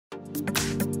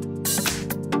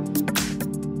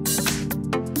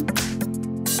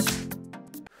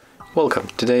Welcome,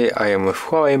 today I am with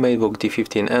Huawei MateBook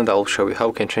D15 and I'll show you how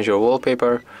you can change your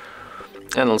wallpaper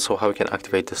and also how you can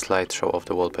activate the slideshow of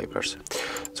the wallpapers.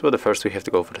 So first we have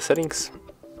to go for the settings.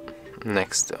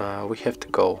 Next we have to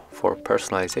go for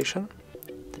personalization,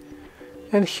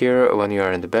 and here when you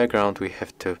are in the background we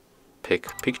have to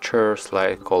pick picture,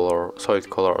 slide color, solid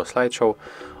color or slideshow.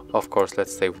 Of course,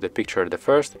 let's stay with the picture the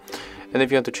first, and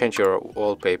if you want to change your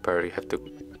wallpaper you have to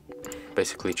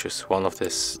basically choose one of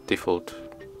these default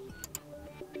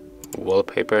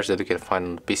wallpapers that you can find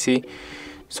on the PC.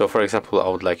 So for example, I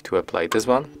would like to apply this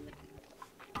one.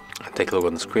 Take a look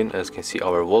on the screen. As you can see,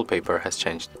 our wallpaper has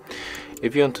changed.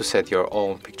 If you want to set your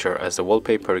own picture as the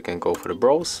wallpaper, you can go for the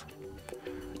browse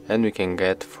and we can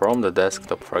get from the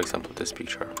desktop, for example, this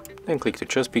picture. Then click to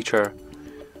choose picture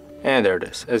and there it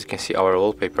is. As you can see, our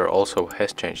wallpaper also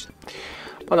has changed,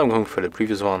 but I'm going for the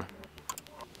previous one.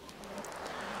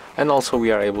 And also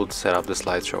we are able to set up the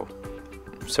slideshow.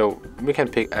 So we can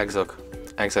pick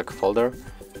exec folder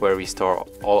where we store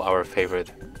all our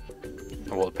favorite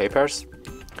wallpapers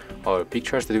or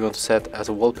pictures that we want to set as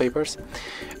wallpapers,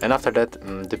 and after that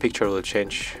the picture will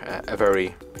change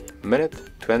every minute,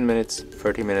 20 minutes,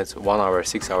 30 minutes, 1 hour,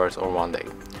 6 hours or 1 day.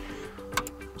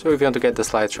 So if you want to get the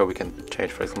slideshow, we can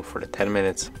change for example for the 10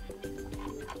 minutes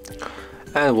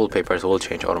and wallpapers will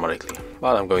change automatically,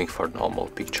 but I'm going for the normal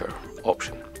picture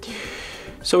option.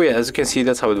 So yeah, as you can see,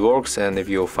 that's how it works, and if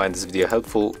you find this video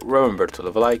helpful, remember to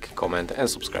leave a like, comment and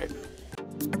subscribe.